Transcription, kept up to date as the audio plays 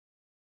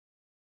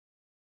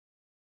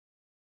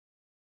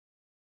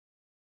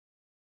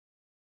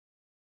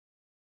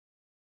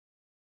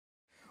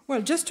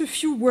Well, just a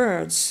few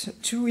words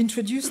to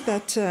introduce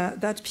that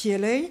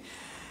PLA.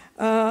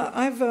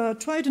 I've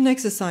tried an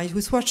exercise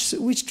which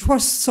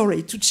was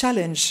to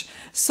challenge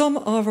some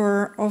of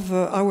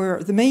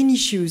the main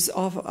issues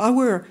of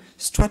our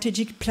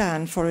strategic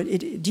plan for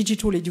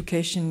digital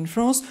education in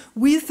France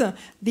with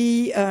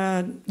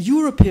the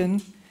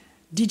European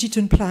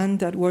digital plan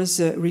that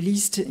was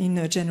released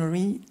in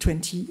January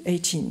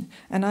 2018.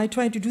 And I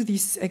tried to do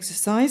this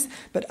exercise,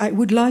 but I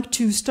would like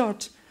to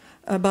start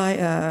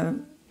by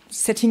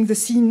setting the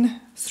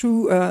scene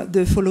through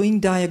the following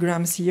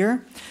diagrams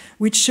here,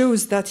 which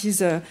shows that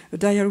is a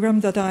diagram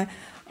that I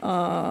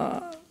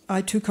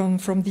took on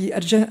from the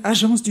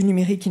Agence du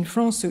numérique in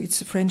France, so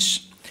it's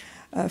French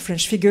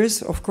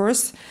figures, of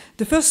course.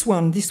 The first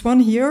one, this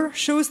one here,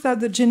 shows that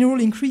the general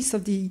increase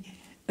of the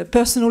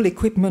personal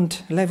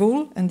equipment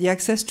level and the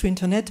access to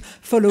internet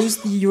follows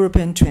the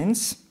European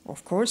trends,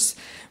 of course,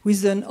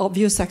 with an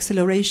obvious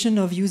acceleration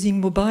of using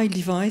mobile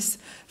device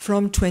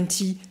from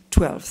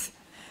 2012.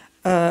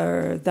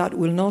 That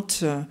will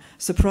not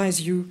surprise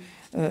you,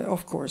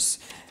 of course.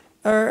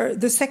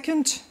 The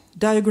second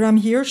diagram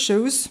here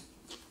shows,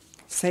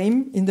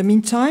 same, in the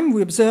meantime,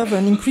 we observe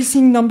an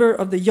increasing number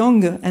of the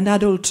young and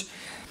adult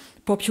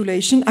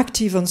population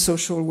active on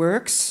social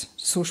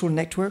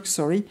networks,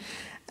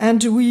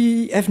 and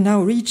we have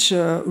now reached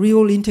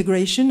real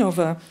integration of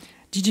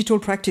digital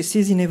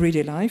practices in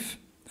everyday life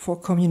for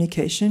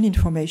communication,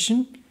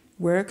 information,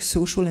 work,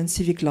 social and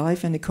civic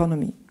life, and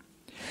economy.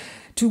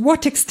 To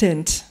what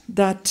extent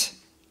that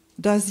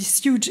does this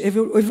huge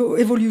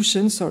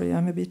evolution, sorry,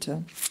 I'm a bit,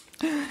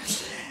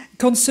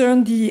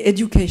 concern the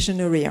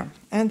education area?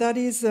 And that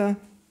is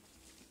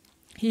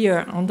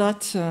here on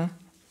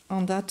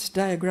that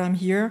diagram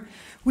here.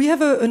 We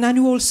have an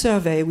annual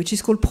survey which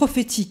is called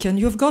Prophétique, and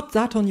you've got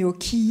that on your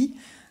key.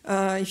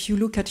 If you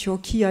look at your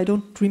key, I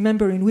don't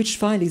remember in which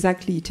file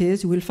exactly it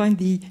is, you will find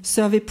the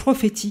survey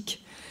Prophétique.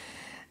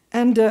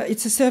 And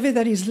it's a survey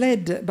that is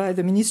led by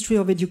the Ministry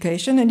of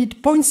Education, and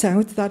it points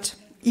out that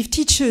if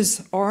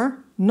teachers are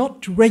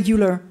not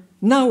regular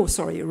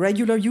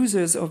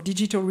users of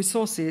digital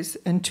resources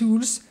and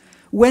tools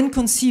when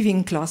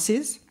conceiving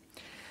classes,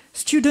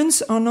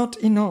 students are not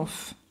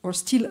enough or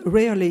still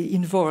rarely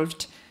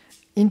involved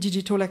in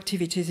digital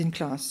activities in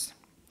class.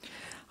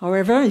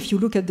 However, if you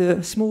look at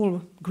the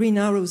small green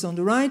arrows on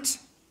the right,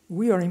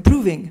 we are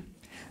improving,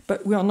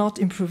 but we are not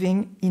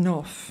improving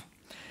enough.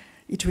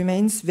 It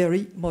remains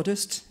very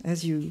modest,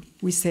 as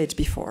we said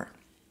before.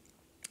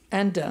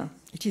 And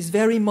it is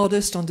very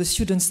modest on the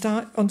student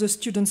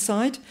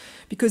side,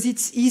 because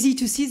it's easy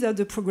to see that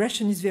the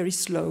progression is very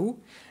slow,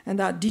 and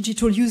that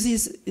digital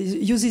uses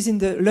in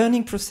the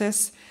learning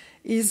process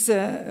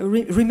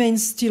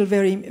remains still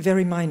very,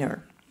 very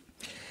minor.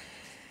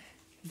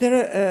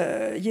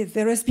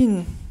 There has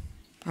been,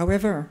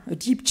 however, a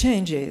deep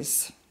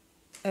changes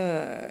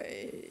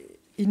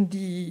in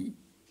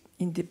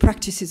the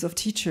practices of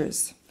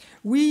teachers.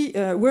 We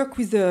work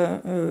with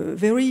a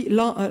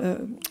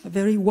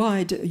very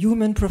wide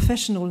human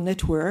professional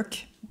network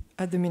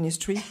at the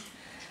ministry,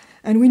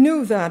 and we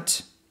know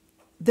that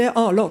there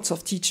are lots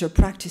of teachers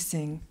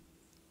practicing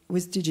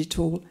with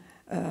digital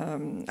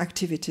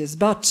activities,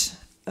 but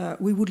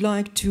we would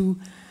like to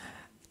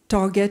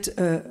target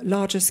a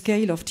larger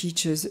scale of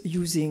teachers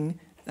using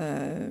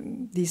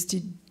this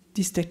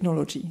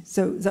technology.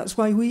 So that's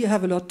why we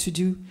have a lot to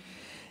do.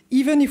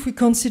 Even if we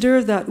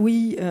consider that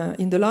we,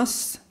 in the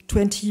last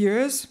 20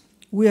 years,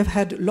 we have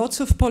had lots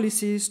of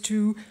policies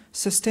to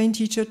sustain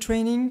teacher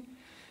training,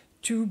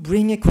 to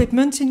bring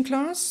equipment in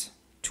class,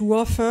 to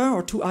offer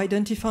or to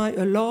identify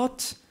a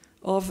lot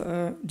of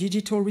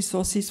digital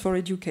resources for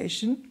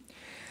education.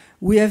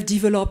 We have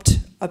developed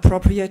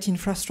appropriate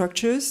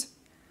infrastructures.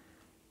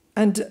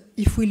 And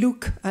if we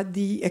look at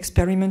the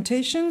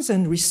experimentations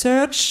and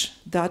research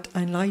that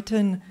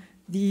enlighten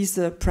these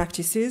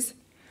practices,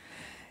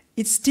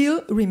 it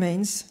still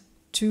remains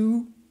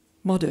too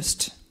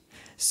modest.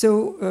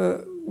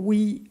 So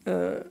we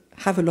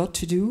have a lot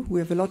to do. We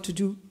have a lot to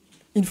do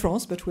in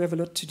France, but we have a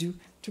lot to do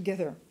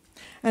together.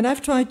 And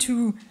I've tried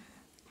to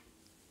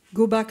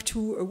go back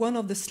to one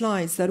of the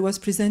slides that was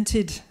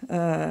presented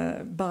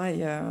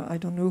by, I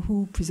don't know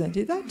who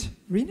presented that,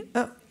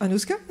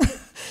 Anuska,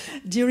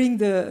 during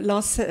the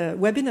last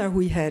webinar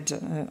we had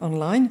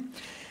online.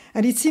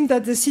 And it seemed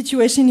that the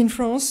situation in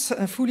France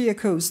fully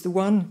echoes the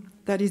one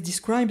that is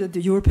described at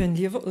the European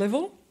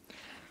level.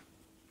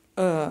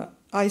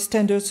 High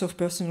standards of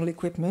personal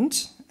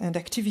equipment and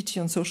activity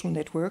on social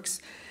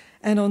networks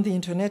and on the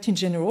internet in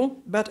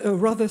general, but a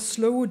rather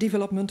slow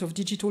development of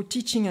digital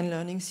teaching and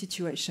learning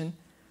situation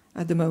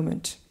at the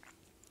moment.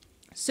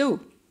 So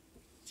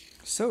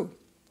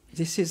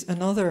this is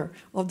another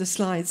of the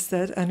slides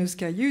that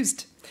Anuska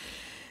used.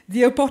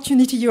 The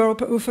opportunity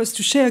Europe offers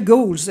to share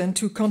goals and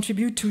to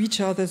contribute to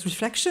each other's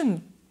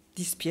reflection,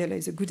 this PLA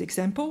is a good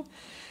example,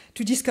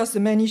 to discuss the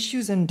main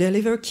issues and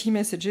deliver key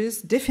messages,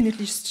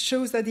 definitely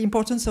shows that the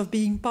importance of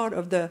being part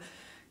of the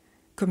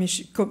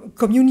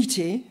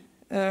community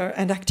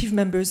and active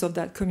members of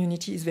that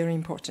community is very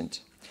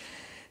important.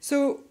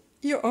 So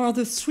Here are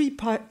the three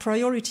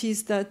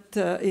priorities that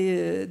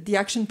the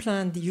action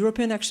plan, the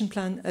European action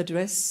plan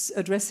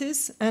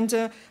addresses. And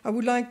I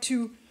would like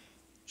to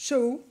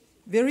show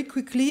very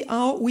quickly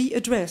how we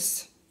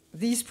address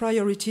these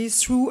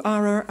priorities through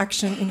our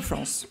action in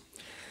France.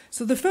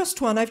 So the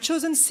first one, I've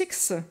chosen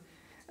six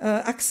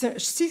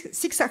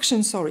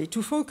actions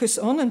to focus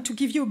on and to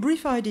give you a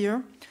brief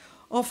idea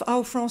of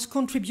how France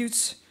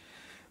contributes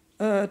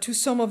to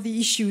some of the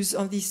issues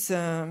of this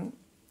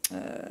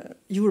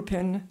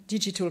European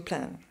digital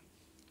plan.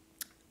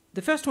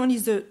 The first one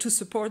is to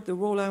support the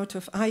rollout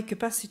of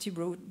high-capacity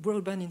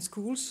broadband in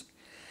schools.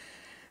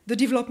 The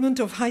development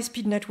of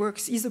high-speed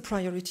networks is a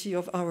priority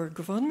of our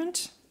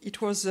government.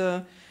 It was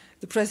the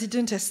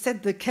President has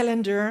set the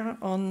calendar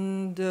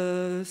on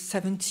the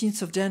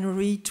 17th of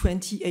January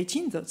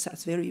 2018.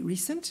 That's very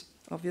recent,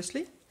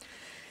 obviously.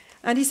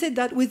 And he said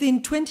that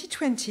within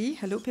 2020,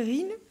 hello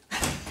Perrine,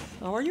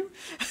 how are you?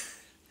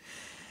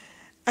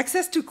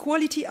 Access to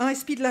quality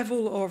high-speed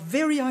level or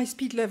very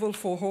high-speed level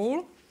for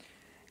all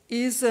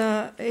is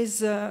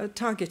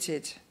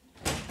targeted.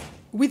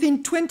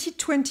 Within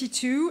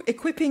 2022,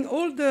 equipping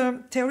all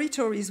the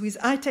territories with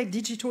high-tech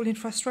digital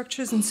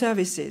infrastructures and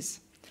services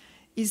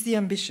is the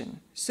ambition.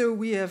 So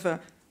we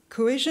have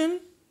cohesion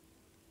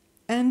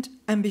and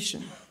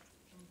ambition.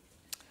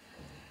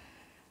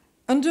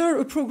 Under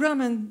a program,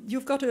 and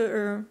you've got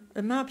a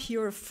map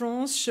here of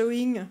France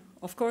showing,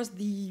 of course,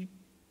 the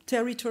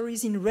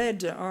territories in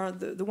red are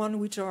the one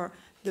which are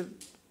the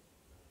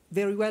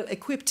very well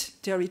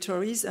equipped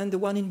territories, and the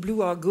one in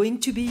blue are going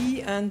to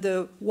be, and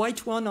the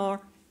white one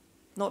are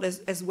not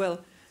as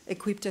well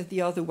equipped as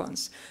the other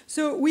ones.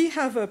 So we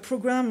have a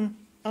program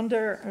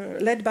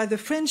led by the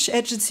French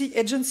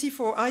Agency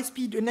for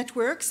High-Speed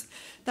Networks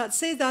that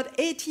says that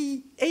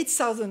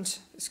 88,000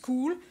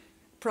 schools,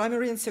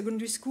 primary and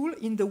secondary school,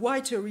 in the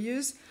white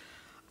areas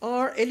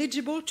are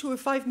eligible to a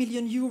 €5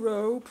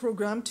 million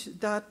program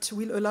that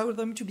will allow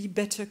them to be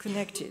better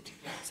connected.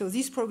 So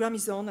this program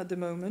is on at the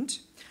moment.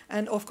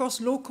 And of course,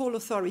 local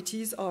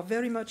authorities are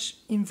very much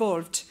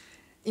involved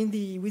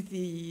with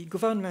the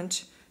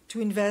government to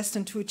invest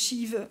and to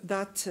achieve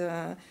that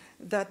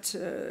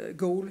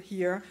goal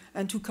here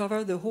and to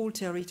cover the whole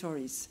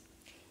territories.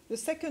 The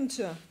second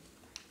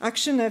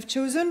action I've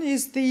chosen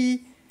is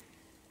the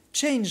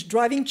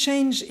driving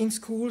change in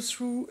schools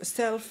through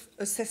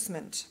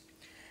self-assessment.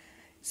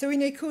 So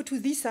in echo to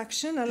this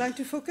action, I'd like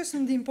to focus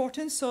on the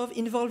importance of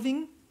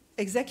involving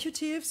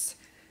executives,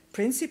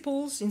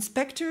 principals,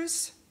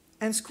 inspectors,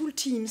 and school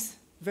teams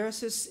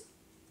versus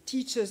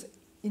teachers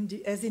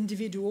as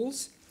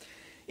individuals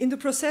in the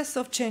process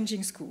of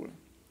changing school.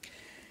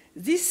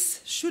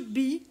 This should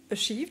be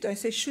achieved, I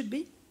say should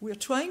be, we're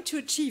trying to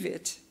achieve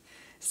it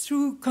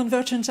through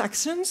convergent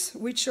actions,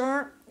 which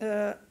are,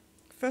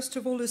 first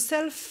of all, a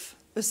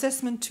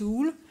self-assessment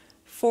tool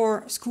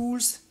for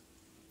schools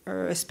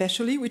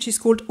especially, which is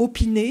called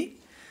Opiner,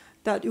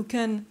 that you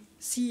can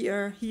see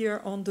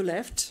here on the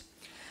left.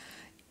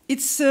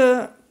 It's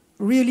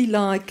really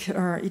like,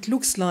 it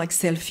looks like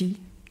Selfie.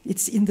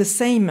 It's in the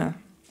same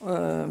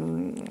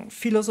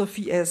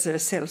philosophy as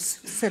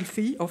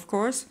Selfie, of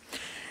course.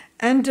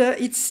 And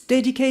it's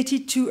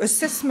dedicated to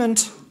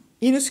assessment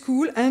in a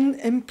school and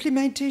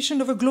implementation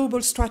of a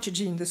global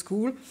strategy in the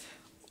school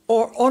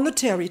or on a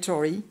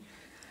territory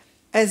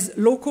as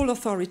local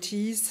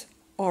authorities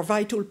are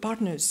vital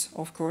partners,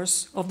 of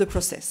course, of the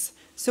process.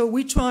 So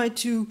we try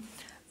to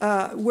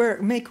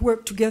make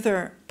work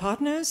together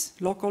partners,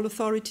 local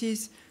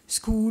authorities,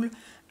 school,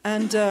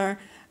 and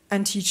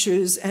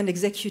teachers, and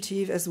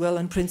executive as well,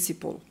 and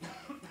principal.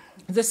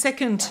 The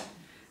second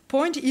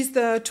point is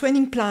the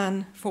training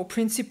plan for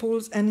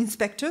principals and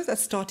inspectors that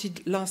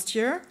started last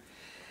year,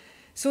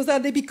 so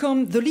that they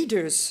become the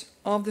leaders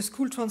of the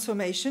school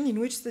transformation in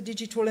which the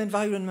digital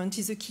environment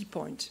is a key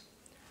point.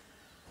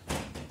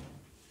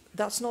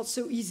 That's not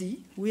so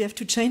easy. We have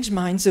to change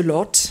minds a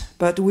lot,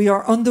 but we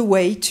are on the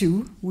way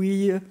to.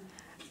 We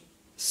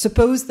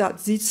suppose that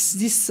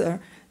this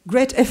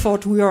great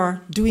effort we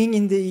are doing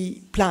in the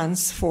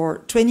plans for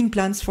training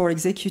plans for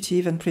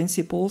executive and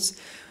principals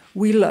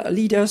will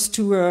lead us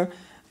to a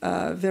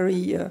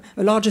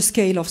larger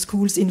scale of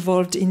schools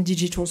involved in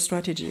digital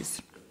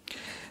strategies.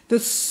 The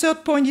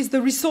third point is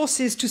the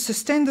resources to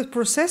sustain the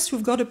process.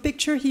 We've got a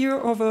picture here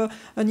of a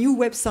new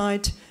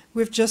website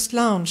we've just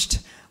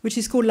launched, which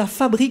is called La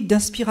Fabrique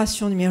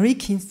d'Inspiration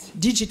Numérique,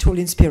 Digital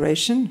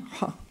Inspiration.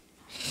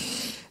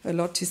 A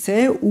lot to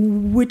say,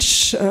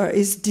 which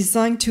is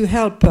designed to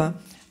help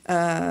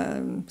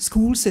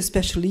schools,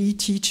 especially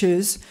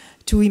teachers,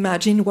 to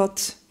imagine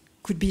what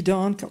could be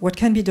done, what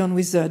can be done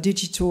with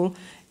digital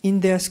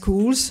in their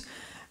schools.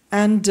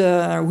 And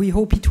we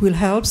hope it will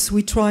help.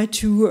 We try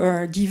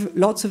to give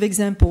lots of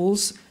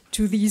examples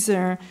to these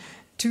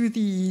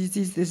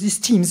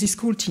teams, these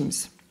school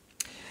teams.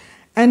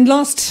 And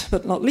last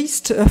but not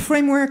least, a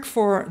framework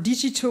for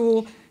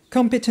digital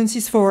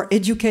competencies for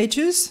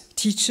educators,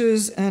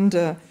 teachers,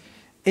 and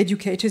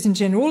educators in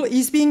general,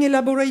 is being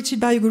elaborated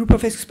by a group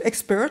of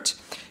experts.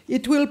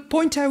 It will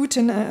point out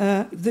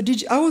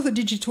how the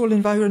digital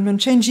environment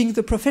changing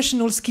the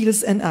professional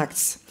skills and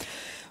acts.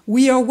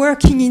 We are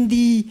working in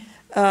the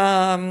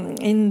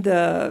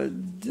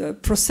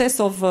process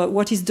of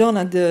what is done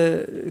at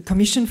the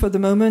Commission for the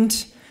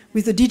moment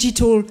with the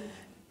digital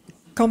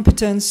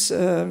competence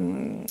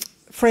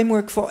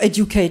framework for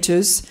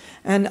educators,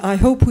 and I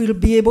hope we'll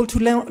be able to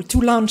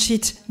launch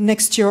it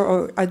next year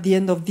or at the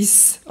end of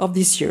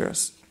this year.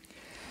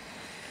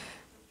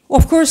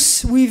 Of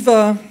course, we've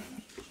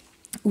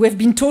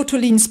been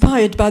totally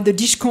inspired by the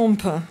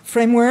DIGCOMP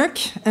framework,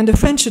 and the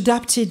French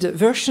adapted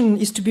version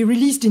is to be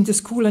released in the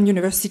school and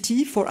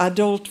university for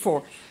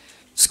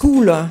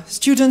school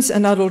students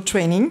and adult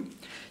training.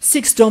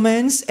 6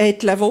 domains,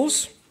 8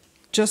 levels,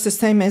 just the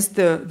same as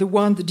the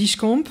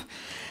DIGCOMP.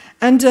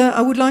 And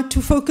I would like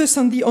to focus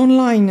on the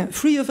online,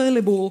 free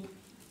available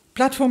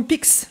platform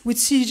PIX,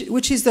 which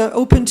is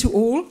open to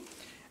all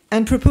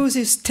and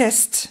proposes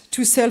tests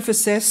to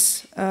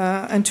self-assess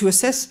and to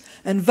assess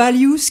and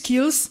value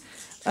skills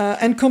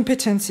and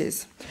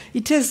competences.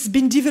 It has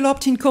been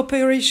developed in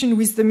cooperation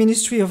with the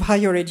Ministry of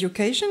Higher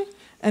Education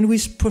and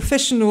with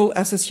professional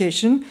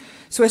associations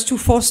so as to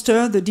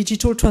foster the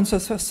digital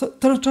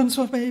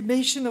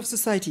transformation of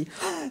society.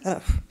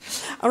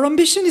 Our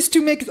ambition is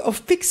to make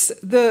of PIX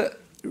the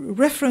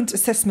referent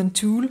assessment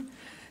tool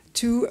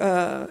to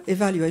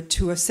evaluate,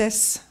 to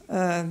assess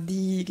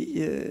the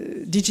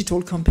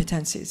digital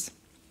competencies.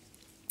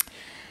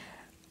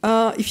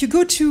 If you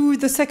go to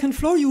the second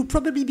floor, you'll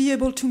probably be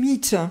able to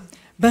meet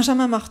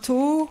Benjamin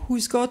Marteau,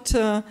 who's got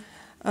a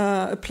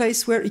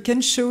place where he can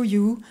show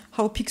you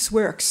how PIX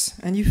works.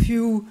 And if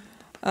you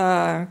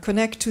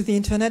connect to the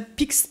internet,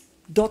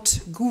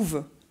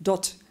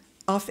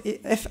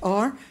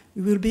 pix.gouv.fr,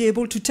 you will be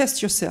able to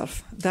test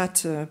yourself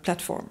that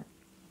platform.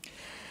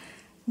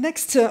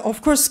 Next,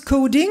 of course,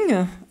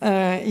 coding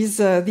is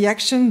the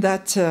action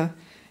that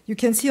you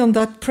can see on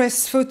that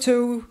press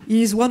photo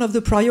is one of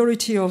the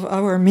priorities of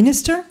our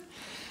minister.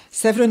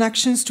 Several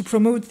actions to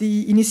promote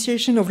the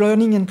initiation of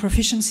learning and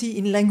proficiency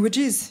in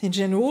languages in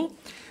general,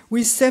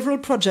 with several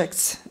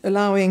projects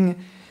allowing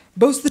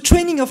both the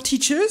training of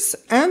teachers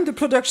and the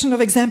production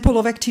of example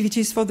of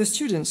activities for the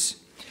students.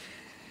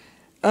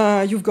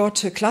 You've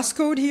got class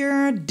code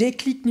here,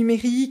 Déclic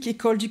numérique,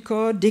 École du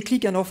Code,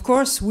 Déclic, and of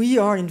course we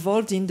are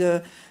involved in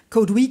the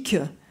Code Week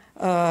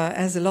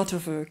as a lot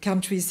of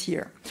countries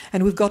here.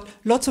 And we've got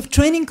lots of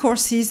training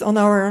courses on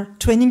our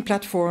training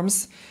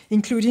platforms,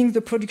 including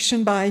the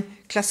production by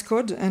Class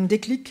Code and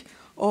Déclic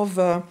of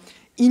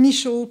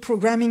initial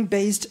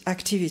programming-based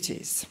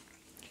activities.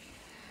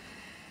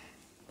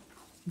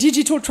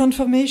 Digital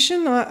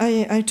transformation,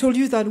 I told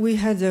you that we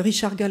had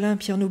Richard Galin,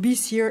 Pierre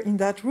Nobis here in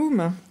that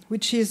room,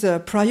 which is a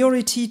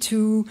priority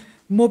to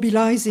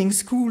mobilizing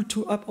school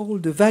to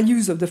uphold the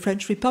values of the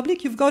French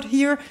Republic. You've got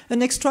here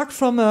an extract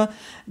from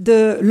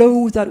the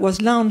law that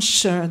was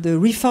launched, the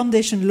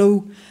Refoundation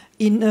Law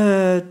in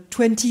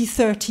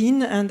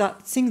 2013, and I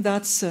think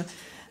that's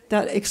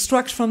that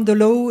extract from the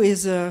law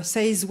is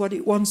says what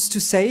it wants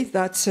to say,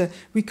 that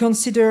we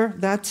consider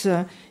that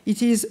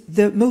it is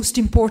the most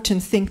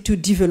important thing to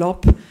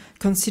develop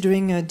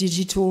considering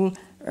digital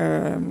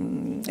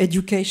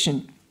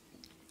education.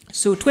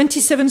 So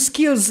 27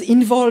 skills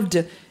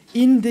involved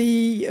in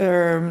the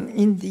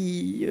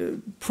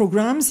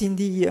programs, in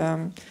the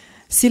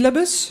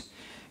syllabus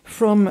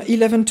from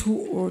 11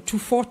 to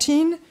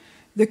 14,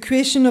 the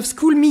creation of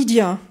school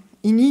media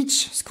in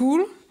each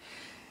school,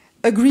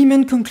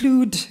 agreement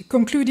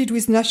concluded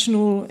with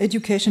national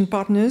education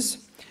partners,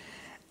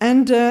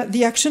 and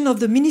the action of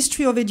the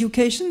Ministry of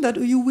Education that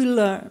you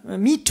will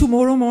meet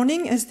tomorrow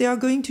morning, as they are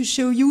going to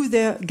show you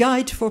their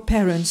guide for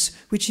parents,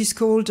 which is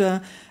called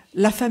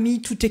La Famille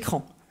Tout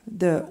Écran,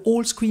 the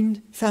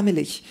all-screen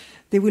family.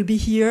 They will be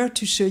here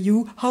to show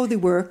you how they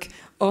work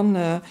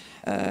on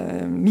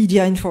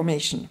media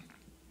information.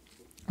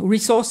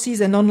 Resources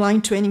and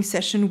online training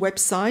session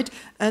website,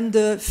 and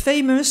the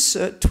famous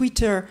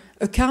Twitter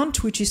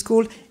account, which is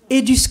called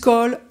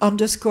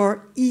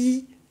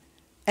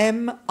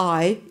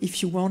eduscol_EMI,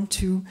 if you want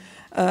to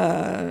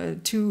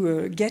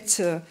get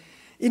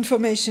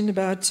information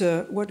about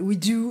what we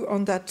do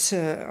on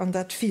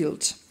that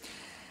field.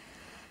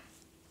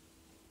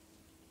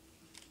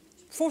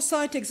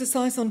 Foresight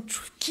exercise on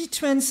key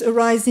trends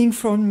arising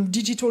from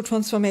digital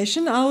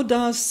transformation. How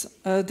does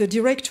the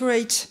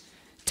Directorate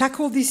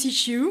tackle this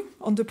issue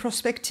on the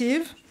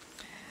perspective?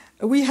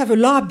 We have a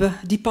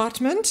lab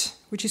department,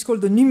 which is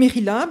called the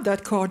Numérique Lab,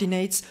 that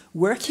coordinates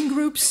working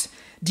groups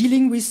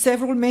dealing with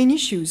several main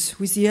issues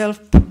with the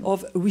help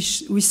of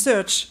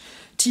research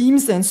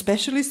teams and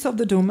specialists of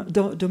the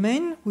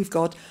domain. We've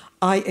got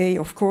IA,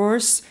 of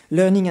course,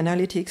 learning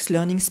analytics,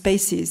 learning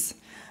spaces.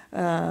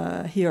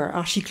 Here,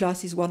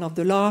 Archiclass is one of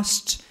the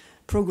last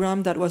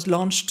programs that was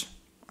launched,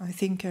 I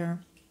think,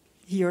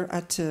 here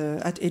at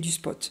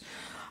EduSpot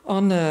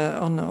on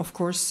of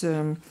course,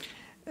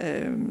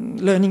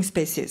 learning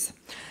spaces.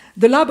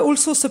 The lab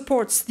also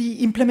supports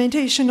the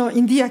implementation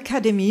in the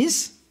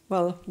academies,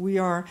 well, we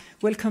are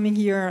welcoming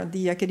here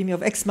the Academy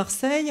of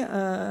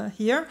Aix-Marseille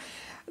here,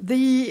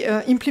 the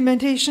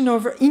implementation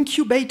of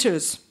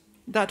incubators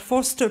that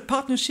foster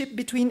partnership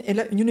between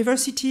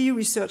university,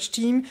 research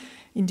team,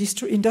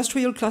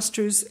 industrial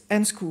clusters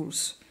and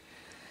schools.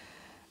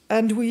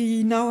 And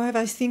we now have,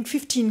 I think,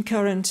 15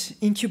 current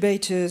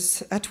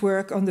incubators at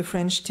work on the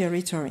French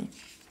territory.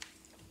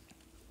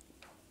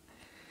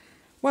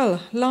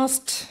 Well,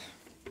 last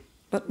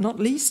but not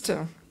least,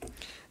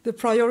 the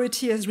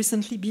priority has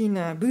recently been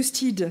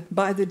boosted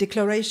by the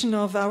declaration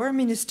of our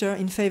minister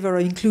in favor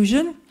of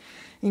inclusion.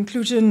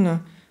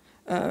 Inclusion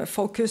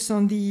focus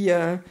on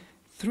the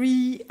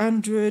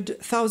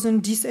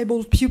 300,000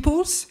 disabled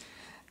pupils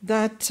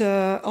that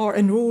are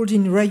enrolled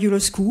in regular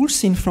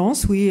schools in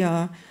France. We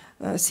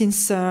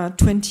since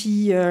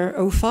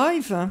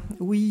 2005,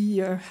 we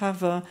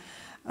have a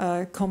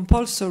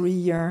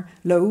compulsory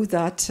law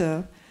that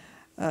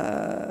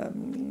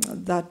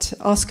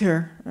asks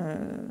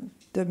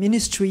the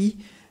ministry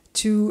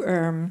to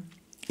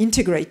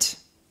integrate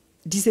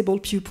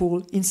disabled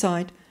people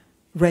inside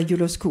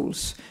regular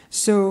schools.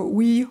 So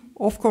we,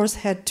 of course,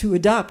 had to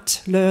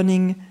adapt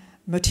learning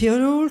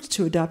materials,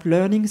 to adapt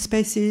learning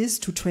spaces,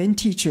 to train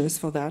teachers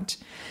for that.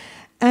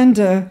 And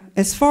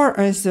as far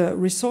as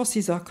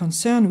resources are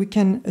concerned, we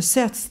can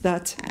assess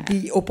that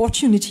the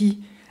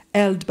opportunity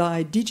held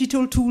by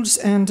digital tools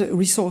and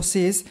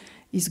resources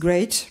is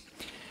great.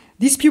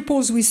 These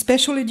pupils with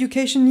special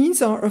education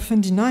needs are often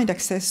denied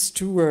access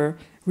to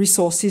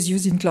resources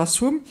used in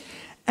classroom,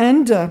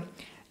 and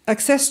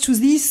access to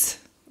these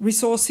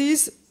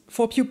resources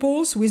for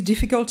pupils with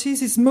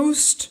difficulties is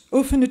most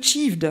often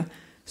achieved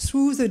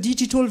through the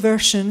digital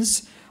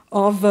versions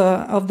of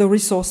the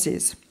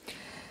resources,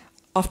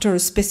 after a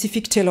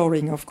specific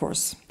tailoring, of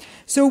course.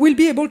 So we'll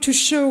be able to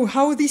show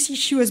how this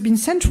issue has been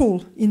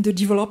central in the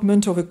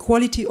development of a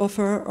quality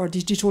offer of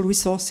digital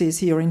resources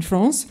here in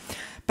France.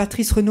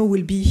 Patrice Renaud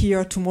will be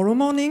here tomorrow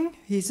morning.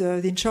 He's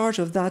in charge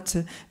of that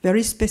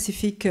very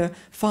specific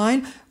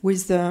file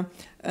with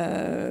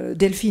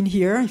Delphine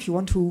here, if you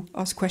want to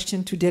ask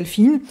questions to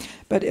Delphine.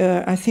 But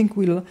I think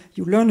you'll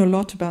learn a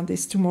lot about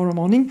this tomorrow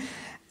morning.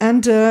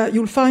 And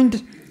you'll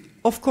find,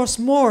 of course,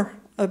 more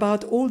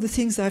about all the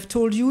things I've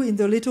told you in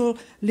the little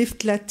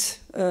leaflet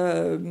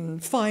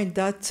file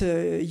that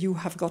you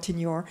have got in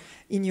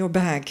your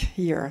bag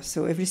here.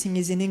 So everything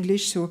is in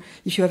English, so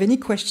if you have any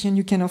question,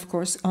 you can, of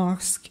course,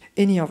 ask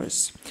any of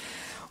us.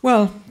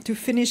 Well, to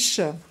finish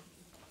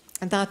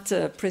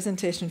that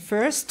presentation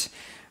first,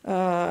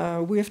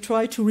 we have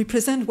tried to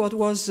represent what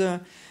was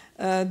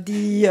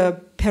the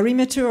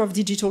perimeter of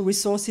digital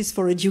resources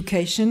for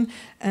education,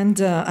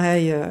 and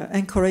I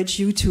encourage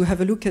you to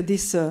have a look at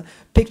this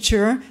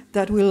picture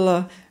that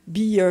will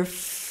be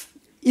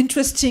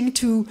interesting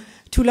to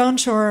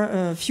launch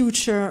our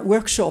future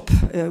workshop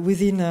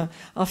within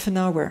half an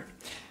hour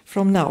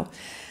from now.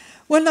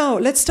 Well, now,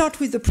 let's start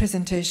with the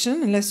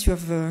presentation, unless you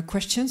have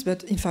questions,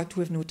 but in fact,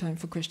 we have no time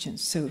for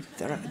questions, so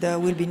there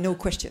will be no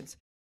questions.